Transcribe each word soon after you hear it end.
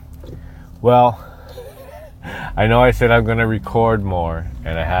Well, I know I said I'm going to record more,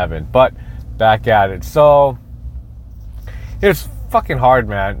 and I haven't, but back at it. So, it's fucking hard,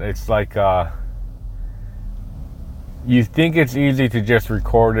 man. It's like, you think it's easy to just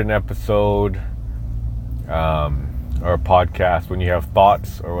record an episode, or a podcast when you have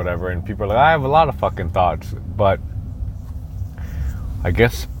thoughts or whatever, and people are like, I have a lot of fucking thoughts, but I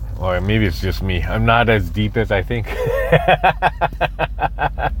guess, or maybe it's just me, I'm not as deep as I think.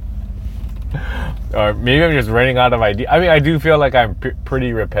 Or maybe I'm just running out of ideas. I mean, I do feel like I'm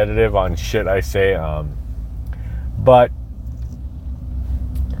pretty repetitive on shit I say, but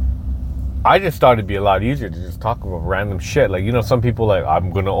I just thought it'd be a lot easier to just talk about random shit. Like, some people like,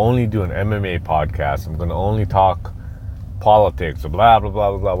 I'm going to only do an MMA podcast. I'm going to only talk politics or blah, blah,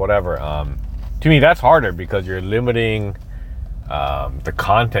 blah, blah, blah, whatever. To me, that's harder because you're limiting the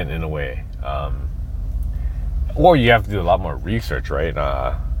content in a way. Or you have to do a lot more research, right?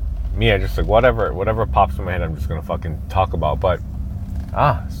 Me, I just like, whatever pops in my head, I'm just going to fucking talk about. But,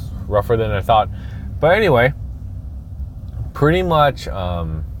 it's rougher than I thought. But anyway, pretty much,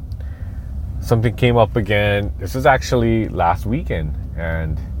 something came up again. This is actually last weekend,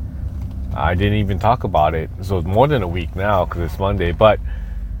 and I didn't even talk about it. So it's more than a week now because it's Monday. But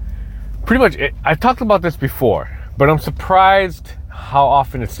pretty much, I've talked about this before, but I'm surprised how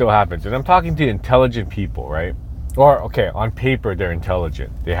often it still happens. And I'm talking to intelligent people, right? Or, okay, on paper, they're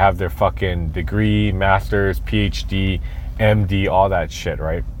intelligent. They have their fucking degree, master's, PhD, MD, all that shit,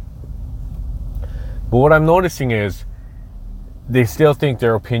 right? But what I'm noticing is they still think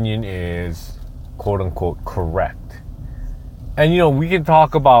their opinion is quote unquote correct. And we can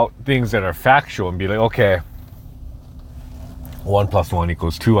talk about things that are factual and be like, okay, 1 + 1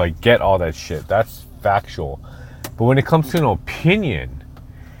 = 2. I get all that shit. That's factual. But when it comes to an opinion,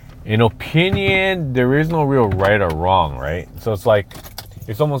 there is no real right or wrong, right? So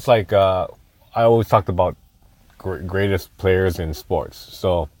it's almost like, I always talked about greatest players in sports.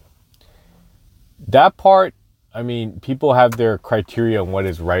 So that part, I mean, people have their criteria on what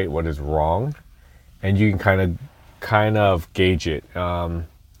is right, what is wrong, and you can kind of gauge it.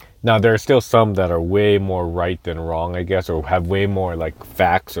 Now, there are still some that are way more right than wrong, I guess, or have way more like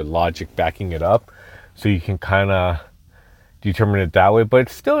facts or logic backing it up, so you can kind of determine it that way. But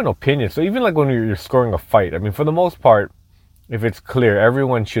it's still an opinion. So even like when you're scoring a fight, I mean, for the most part, if it's clear,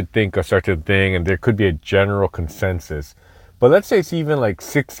 everyone should think a certain thing, and there could be a general consensus. But let's say it's even like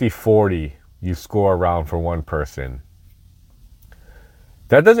 60-40. You score a round for one person.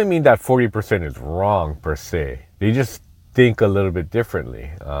 That doesn't mean that 40% is wrong per se. They just think a little bit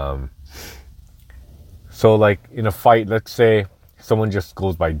differently. So like in a fight, let's say someone just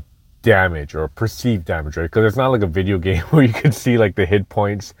goes by damage or perceived damage, right? Because it's not like a video game where you can see like the hit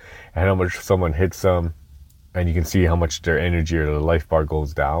points and how much someone hits them, and you can see how much their energy or the life bar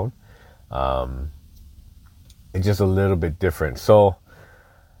goes down. It's just a little bit different. So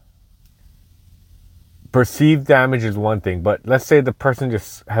perceived damage is one thing, but let's say the person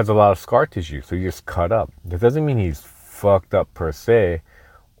just has a lot of scar tissue, so you just cut up. That doesn't mean he's fucked up per se,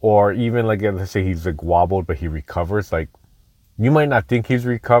 or even like, let's say he's like wobbled, but he recovers. Like, you might not think he's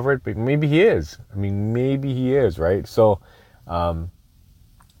recovered, but maybe he is. I mean, maybe he is, right? So, to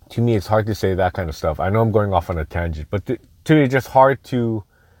me, it's hard to say that kind of stuff. I know I'm going off on a tangent, but to me, it's just hard to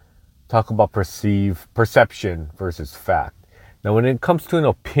talk about perception versus fact. Now, when it comes to an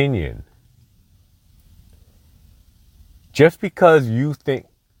opinion, just because you think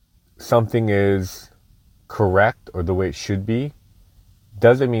something is correct or the way it should be,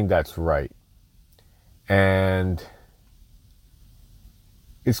 doesn't mean that's right. And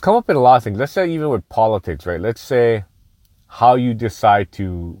it's come up in a lot of things. Let's say even with politics, right? Let's say how you decide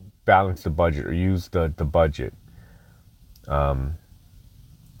to balance the budget or use the budget.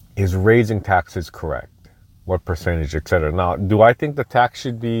 Is raising taxes correct? What percentage, etc. Now, do I think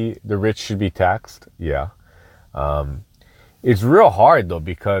the rich should be taxed? Yeah. It's real hard though,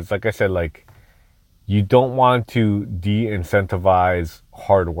 because like I said, like, you don't want to de-incentivize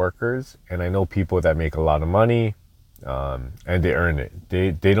hard workers. And I know people that make a lot of money, and they earn it.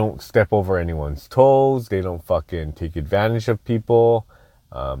 They don't step over anyone's toes. They don't fucking take advantage of people.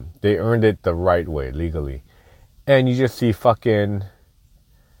 They earned it the right way, legally. And you just see fucking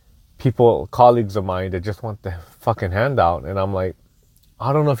people, colleagues of mine, that just want the fucking handout. And I'm like,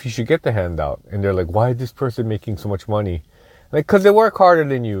 I don't know if you should get the handout. And they're like, why is this person making so much money? Like, because they work harder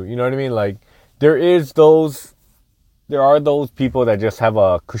than you. You know what I mean? Like, there are those people that just have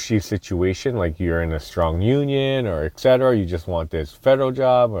a cushy situation. Like, you're in a strong union or etc. You just want this federal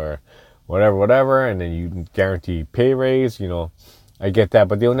job or whatever. And then you guarantee pay raise. I get that.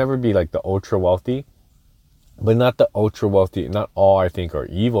 But they'll never be like the ultra wealthy. But not the ultra wealthy. Not all, I think, are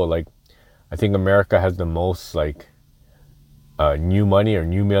evil. Like, I think America has the most like new money or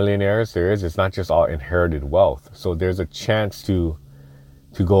new millionaires there is. It's not just all inherited wealth. So there's a chance to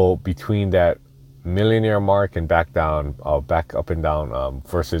go between that millionaire mark and back down, back up and down,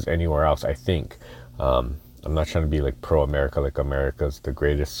 versus anywhere else. I think. I'm not trying to be like pro America, like America's the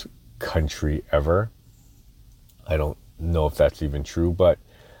greatest country ever. I don't know if that's even true, but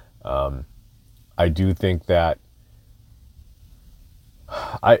I do think that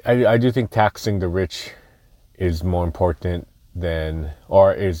I do think taxing the rich is more important than,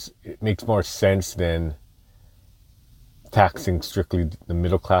 or is, it makes more sense than taxing strictly the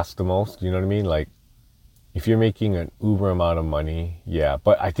middle class the most. You know what I mean? Like, if you're making an uber amount of money, yeah.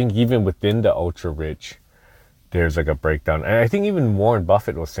 But I think even within the ultra rich, there's like a breakdown. And I think even Warren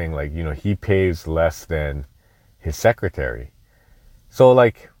Buffett was saying, like, you know, he pays less than his secretary. So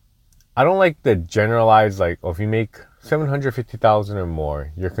like, I don't like the generalized, like, oh, if you make 750,000 or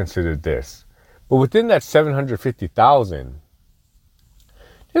more, you're considered this. But within that 750,000,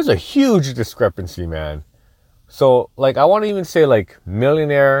 there's a huge discrepancy, man. So like, I want to even say like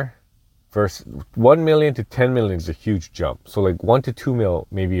millionaire versus 1 million to 10 million is a huge jump. So like 1 to 2 mil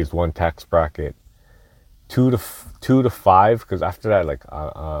maybe is one tax bracket. 2 to 5, because after that, like,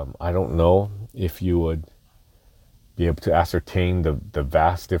 I don't know if you would be able to ascertain the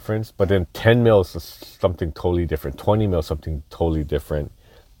vast difference. But then 10 mil is something totally different. 20 mil is something totally different.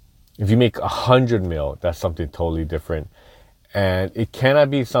 If you make 100 mil, that's something totally different. And it cannot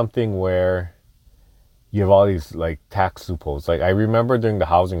be something where you have all these like tax loopholes. Like, I remember during the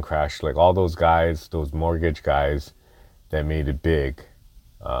housing crash, like all those guys, those mortgage guys that made it big,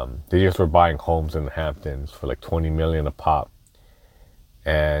 they just were buying homes in the Hamptons for like 20 million a pop.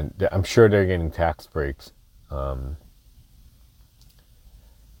 And I'm sure they're getting tax breaks.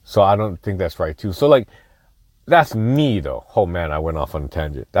 So I don't think that's right too. So like, that's me though. Oh man, I went off on a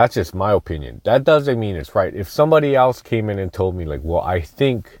tangent. That's just my opinion. That doesn't mean it's right. If somebody else came in and told me like, well, I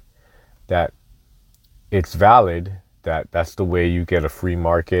think that it's valid, that that's the way you get a free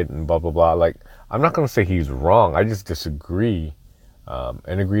market and blah, blah, blah. Like, I'm not going to say he's wrong. I just disagree,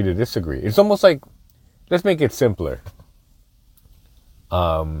 and agree to disagree. It's almost like, let's make it simpler.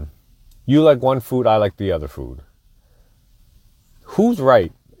 You like one food, I like the other food. Who's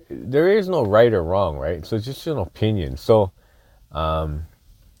right? There is no right or wrong, right? So it's just an opinion. So,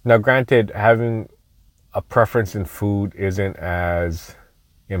 now granted, having a preference in food isn't as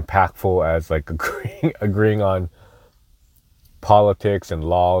impactful as like agreeing on politics and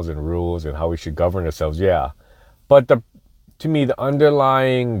laws and rules and how we should govern ourselves. Yeah. But to me, the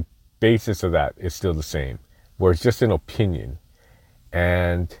underlying basis of that is still the same, where it's just an opinion.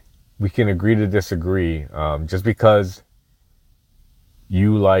 And we can agree to disagree. Just because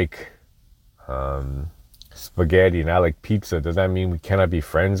you like spaghetti and I like pizza, does that mean we cannot be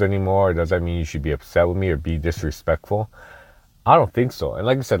friends anymore? Or does that mean you should be upset with me or be disrespectful? I don't think so. And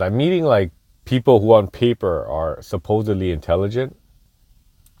like I said, I'm meeting like people who on paper are supposedly intelligent,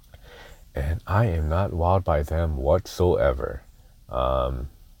 and I am not wowed by them whatsoever. I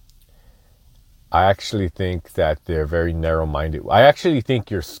actually think that they're very narrow-minded. I actually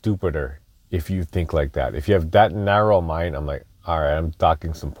think you're stupider if you think like that. If you have that narrow mind, I'm like, all right, I'm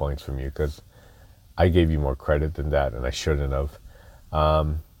docking some points from you because I gave you more credit than that, and I shouldn't have.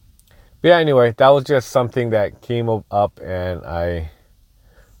 But yeah, anyway, that was just something that came up, and I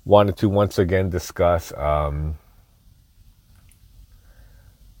wanted to once again discuss. Yeah,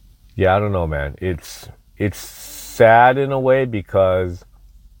 I don't know, man. It's sad in a way because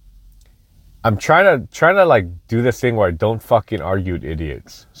I'm trying to like do this thing where I don't fucking argue with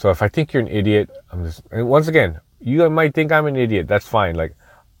idiots. So if I think you're an idiot, and once again, you might think I'm an idiot. That's fine. Like,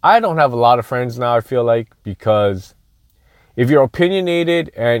 I don't have a lot of friends now, I feel like, because if you're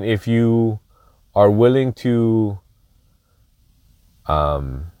opinionated and if you are willing to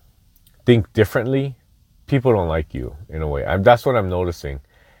think differently, people don't like you in a way. That's what I'm noticing.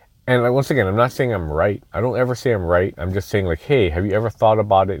 And like, once again, I'm not saying I'm right. I don't ever say I'm right. I'm just saying like, hey, have you ever thought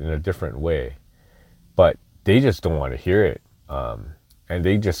about it in a different way? But they just don't want to hear it. And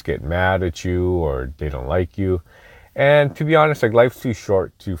they just get mad at you or they don't like you. And to be honest, like, life's too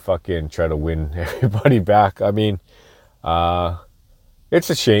short to fucking try to win everybody back. I mean, it's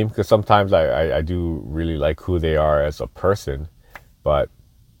a shame because sometimes I do really like who they are as a person. But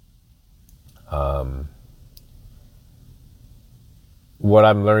what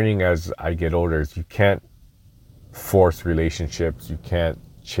I'm learning as I get older is you can't force relationships. You can't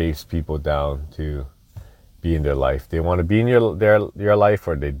chase people down to be in their life. They want to be in your life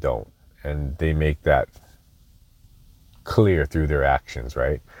or they don't. And they make that clear through their actions,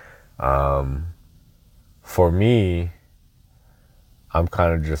 right? For me, I'm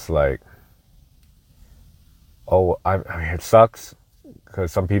kind of just like, I mean, it sucks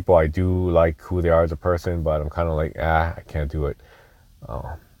because some people I do like who they are as a person, but I'm kind of like, I can't do it.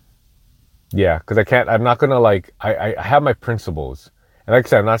 Oh, yeah, because I can't. I'm not gonna like. I have my principles, and like I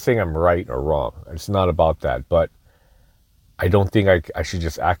said, I'm not saying I'm right or wrong. It's not about that, but I don't think I should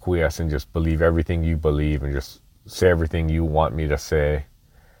just acquiesce and just believe everything you believe and just say everything you want me to say,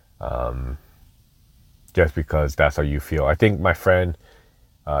 just because that's how you feel. I think my friend,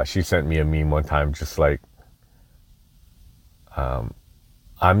 she sent me a meme one time, just like,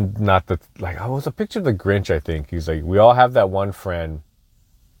 I'm not the, like, I was a picture of the Grinch, I think. He's like, we all have that one friend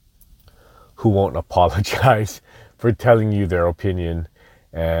who won't apologize for telling you their opinion.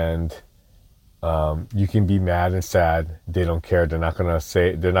 And you can be mad and sad. They don't care. They're not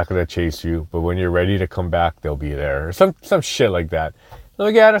gonna chase you. But when you're ready to come back, they'll be there. Or some shit like that. I'm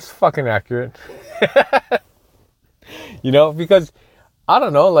like, yeah, that's fucking accurate. Because I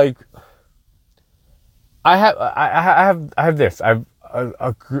don't know, like, I have this. I've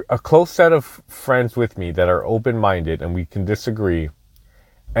a close set of friends with me that are open minded and we can disagree,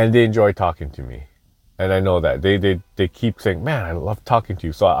 and they enjoy talking to me, and I know that they keep saying, "Man, I love talking to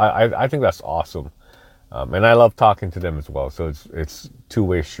you." So I think that's awesome, and I love talking to them as well. So it's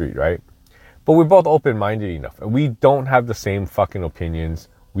two-way street, right? But we're both open minded enough, and we don't have the same fucking opinions.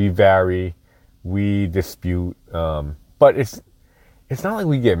 We vary, we dispute, but it's not like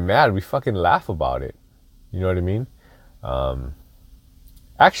we get mad. We fucking laugh about it. You know what I mean?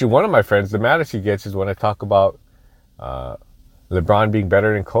 Actually, one of my friends, the maddest he gets is when I talk about LeBron being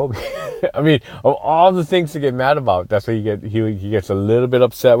better than Kobe. I mean, of all the things to get mad about, that's what he gets a little bit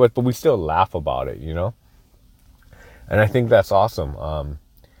upset with, but we still laugh about it, And I think that's awesome.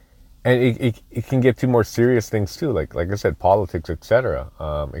 And it can get to more serious things too, like I said, politics, etc.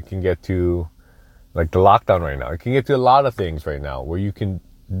 It can get to like the lockdown right now. It can get to a lot of things right now where you can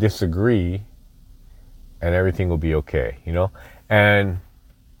disagree and everything will be okay. And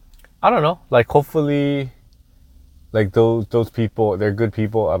I don't know, like hopefully, like those people, they're good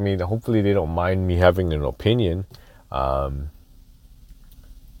people. I mean, hopefully they don't mind me having an opinion, but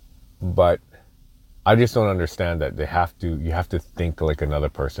I just don't understand that you have to think like another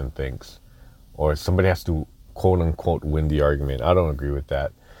person thinks, or somebody has to quote unquote win the argument. I don't agree with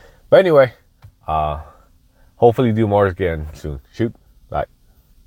that. But anyway, hopefully do more again soon. Shoot.